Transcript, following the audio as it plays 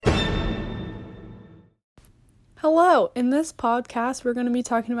Hello! In this podcast, we're going to be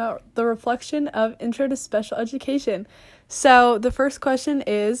talking about the reflection of Intro to Special Education. So, the first question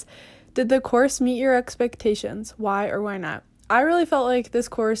is, did the course meet your expectations? Why or why not? I really felt like this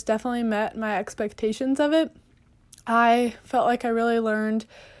course definitely met my expectations of it. I felt like I really learned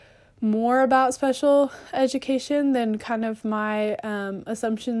more about special education than kind of my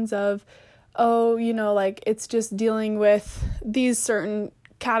assumptions of, it's just dealing with these certain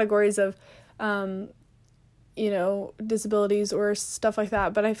categories of disabilities or stuff like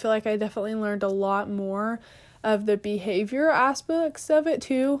that. But I feel like I definitely learned a lot more of the behavior aspects of it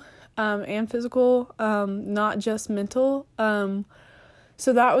too, and physical, not just mental.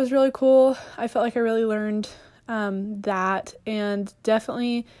 So that was really cool. I felt like I really learned that, and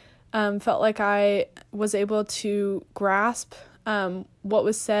definitely felt like I was able to grasp what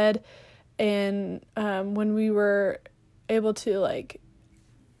was said, and when we were able to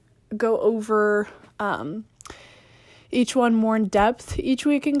go over each one more in depth each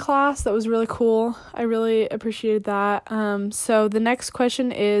week in class. That was really cool. I really appreciated that. So the next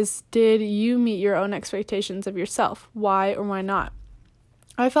question is, did you meet your own expectations of yourself? Why or why not?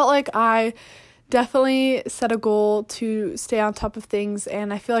 I felt like I definitely set a goal to stay on top of things,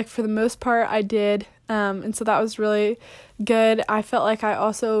 and I feel like for the most part I did. And so that was really good. I felt like I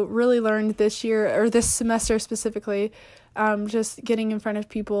also really learned this semester specifically, just getting in front of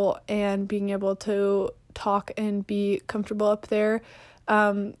people and being able to talk and be comfortable up there.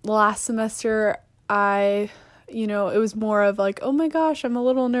 Last semester it was more of like, oh my gosh, I'm a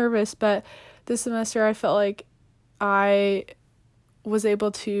little nervous, but this semester I felt like I was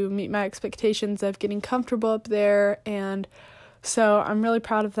able to meet my expectations of getting comfortable up there, and so I'm really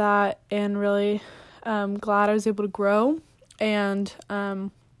proud of that and really glad I was able to grow and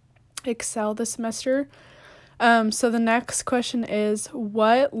excel this semester. So the next question is,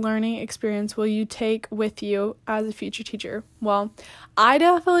 what learning experience will you take with you as a future teacher? Well, I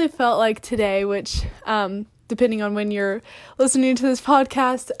definitely felt like today, which, depending on when you're listening to this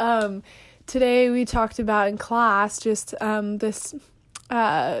podcast, today we talked about in class, just, this,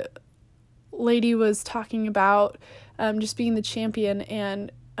 lady was talking about, just being the champion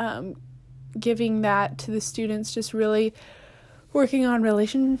and, giving that to the students, just really working on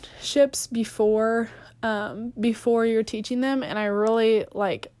relationships before you're teaching them. And I really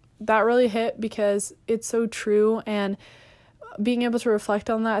that really hit because it's so true, and being able to reflect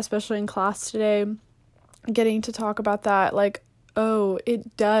on that, especially in class today, getting to talk about that,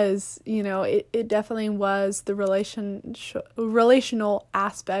 it does, it definitely was the relational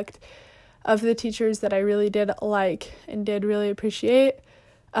aspect of the teachers that I really did like and did really appreciate.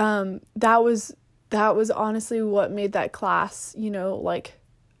 That was honestly what made that class,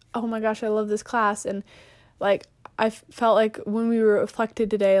 oh my gosh, I love this class. And I felt like when we reflected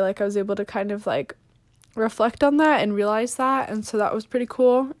today, I was able to kind of reflect on that and realize that. And so that was pretty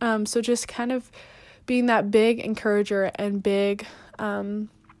cool. So just kind of being that big encourager and big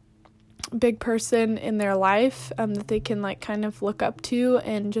person in their life, that they can kind of look up to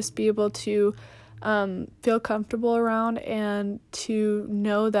and just be able to feel comfortable around, and to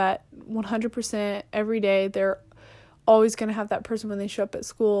know that 100% every day they're always going to have that person when they show up at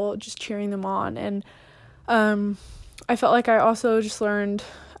school just cheering them on. And I felt like I also just learned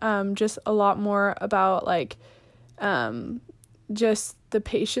just a lot more about just the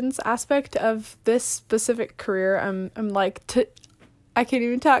patience aspect of this specific career. I can't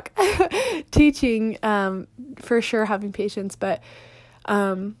even talk. Teaching, for sure, having patience, but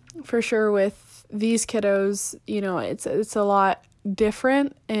for sure with these kiddos, it's a lot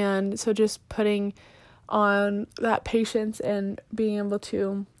different, and so just putting on that patience and being able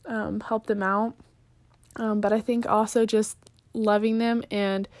to help them out. But I think also just loving them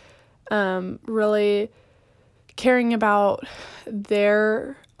and really caring about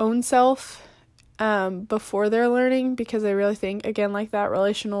their own self before they're learning, because I really think, again, that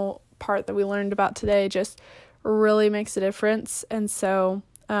relational part that we learned about today just really makes a difference. And so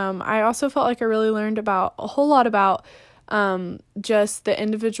I also felt like I really learned a whole lot about just the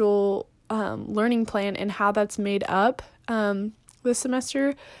individual learning plan and how that's made up this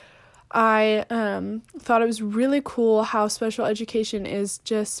semester. I thought it was really cool how special education is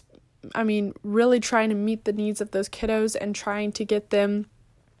just, really trying to meet the needs of those kiddos and trying to get them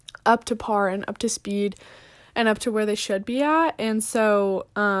up to par and up to speed and up to where they should be at. And so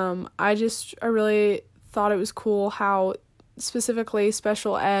I really thought it was cool how specifically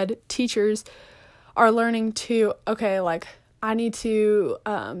special ed teachers are learning to, I need to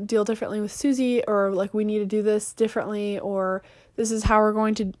deal differently with Susie, or we need to do this differently, or this is how we're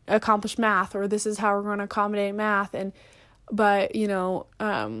going to accomplish math, or this is how we're going to accommodate math. But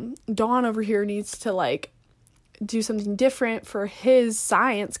Dawn over here needs to do something different for his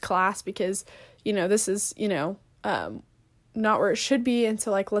science class because, this is, not where it should be. And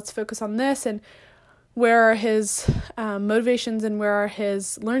so like, let's focus on this, and where are his motivations and where are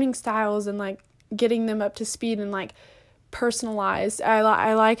his learning styles, and like getting them up to speed and like personalized.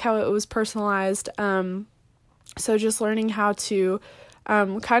 I like how it was personalized. So just learning how to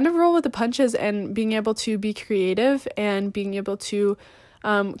kind of roll with the punches and being able to be creative and being able to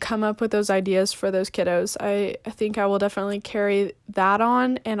come up with those ideas for those kiddos. I think I will definitely carry that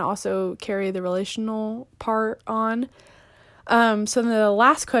on, and also carry the relational part on. So the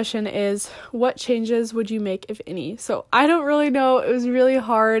last question is, what changes would you make, if any? So I don't really know. It was really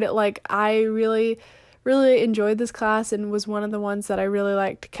hard. Like, I really, really enjoyed this class and was one of the ones that I really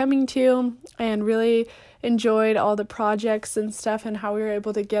liked coming to, and really enjoyed all the projects and stuff and how we were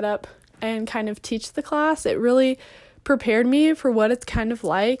able to get up and kind of teach the class. It really prepared me for what it's kind of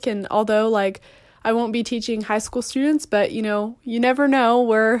like. And although like I won't be teaching high school students, but you never know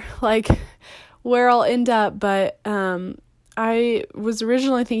where I'll end up. But I was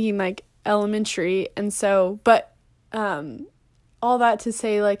originally thinking like elementary, and so, but all that to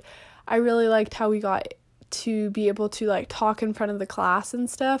say, like, I really liked how we got to be able to like talk in front of the class and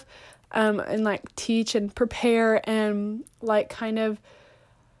stuff, and like teach and prepare and like kind of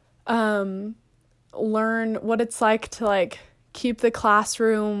learn what it's like to like keep the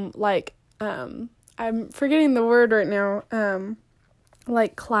classroom like I'm forgetting the word right now,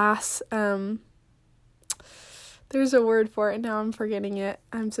 like class, there's a word for it now, I'm forgetting it,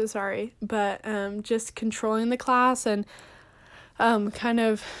 I'm so sorry, but just controlling the class and kind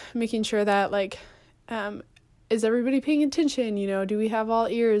of making sure that like is everybody paying attention, do we have all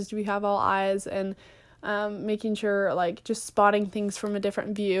ears, do we have all eyes, and making sure like just spotting things from a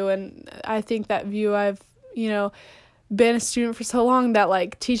different view. And I think that view, I've been a student for so long that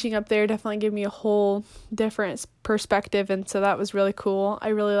like teaching up there definitely gave me a whole different perspective, and so that was really cool. I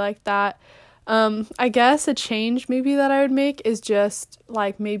really liked that. I guess a change maybe that I would make is just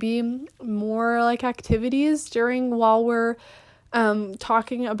like maybe more like activities while we're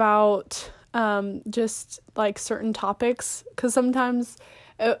talking about just like certain topics, because sometimes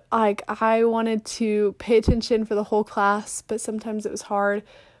like I wanted to pay attention for the whole class, but sometimes it was hard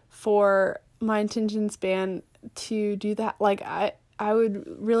for my attention span to do that. Like I would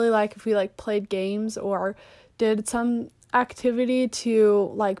really like if we like played games or did some activity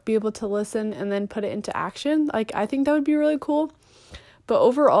to like be able to listen and then put it into action. Like I think that would be really cool. But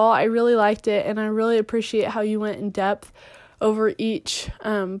overall, I really liked it, and I really appreciate how you went in depth over each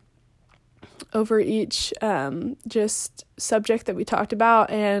just subject that we talked about.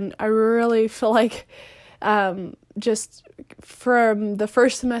 And I really feel like just from the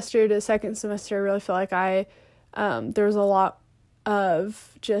first semester to second semester, I really feel like there was a lot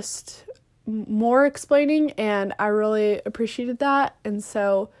of just more explaining, and I really appreciated that. And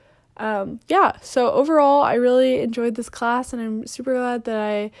so so overall I really enjoyed this class, and I'm super glad that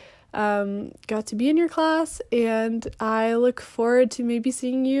I got to be in your class, and I look forward to maybe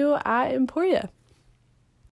seeing you at Emporia.